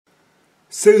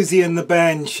Siouxsie and the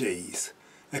Banshees,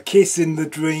 A Kiss in the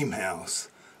Dreamhouse,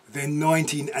 their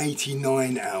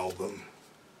 1989 album.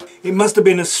 It must have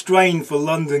been a strain for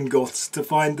London goths to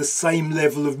find the same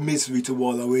level of misery to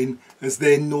wallow in as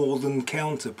their northern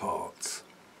counterparts.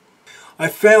 I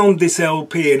found this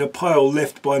LP in a pile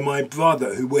left by my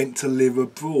brother who went to live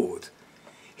abroad.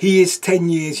 He is 10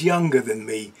 years younger than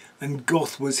me and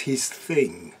goth was his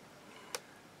thing.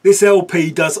 This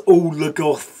LP does all the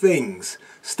goth things: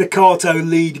 staccato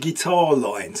lead guitar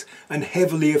lines and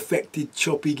heavily affected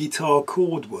choppy guitar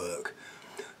chord work.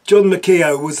 John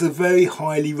McKeough was a very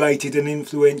highly rated and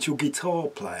influential guitar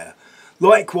player.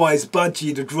 Likewise,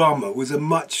 Budgie the drummer was a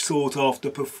much sought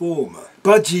after performer.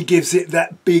 Budgie gives it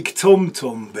that big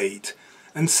tom-tom beat,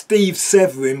 and Steve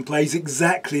Severin plays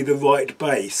exactly the right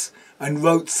bass and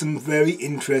wrote some very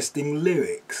interesting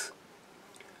lyrics.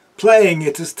 Playing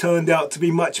it has turned out to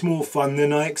be much more fun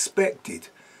than I expected.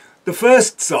 The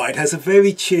first side has a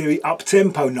very cheery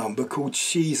up-tempo number called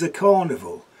She's a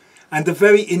Carnival, and a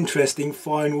very interesting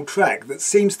final track that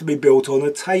seems to be built on a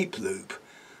tape loop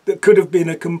that could have been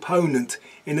a component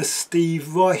in a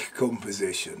Steve Reich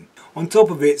composition. On top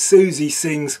of it, Siouxsie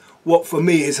sings what for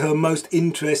me is her most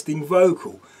interesting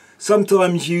vocal,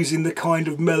 sometimes using the kind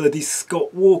of melody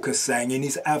Scott Walker sang in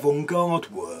his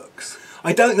avant-garde works.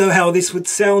 I don't know how this would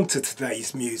sound to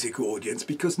today's music audience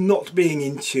because not being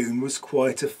in tune was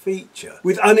quite a feature,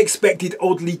 with unexpected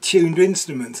oddly tuned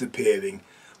instruments appearing,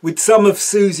 with some of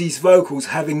Siouxsie's vocals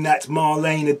having that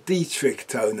Marlene Dietrich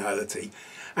tonality,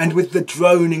 and with the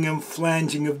droning and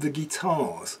flanging of the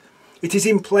guitars. It is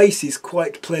in places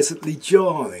quite pleasantly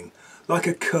jarring, like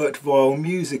a Kurt Weill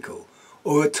musical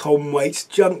or a Tom Waits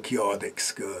Junkyard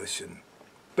excursion.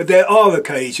 But there are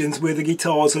occasions where the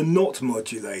guitars are not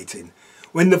modulating,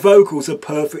 when the vocals are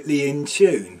perfectly in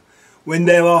tune, when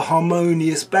there are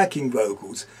harmonious backing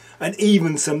vocals and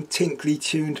even some tinkly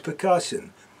tuned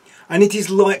percussion. And it is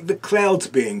like the clouds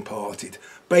being parted,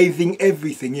 bathing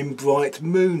everything in bright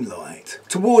moonlight.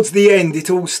 Towards the end it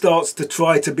all starts to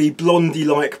try to be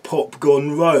Blondie-like pop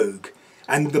gone rogue,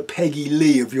 and the Peggy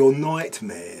Lee of your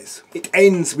nightmares. It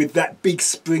ends with that big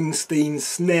Springsteen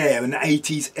snare and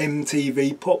 80s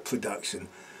MTV pop production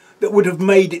that would have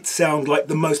made it sound like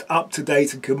the most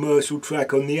up-to-date and commercial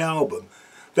track on the album,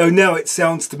 though now it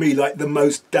sounds to me like the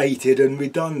most dated and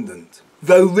redundant.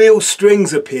 Though real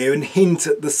strings appear and hint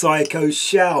at the Psycho's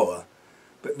shower,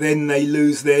 but then they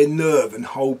lose their nerve and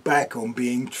hold back on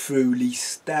being truly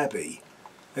stabby.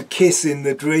 A Kiss in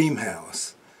the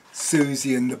Dreamhouse,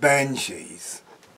 Siouxsie and the Banshees.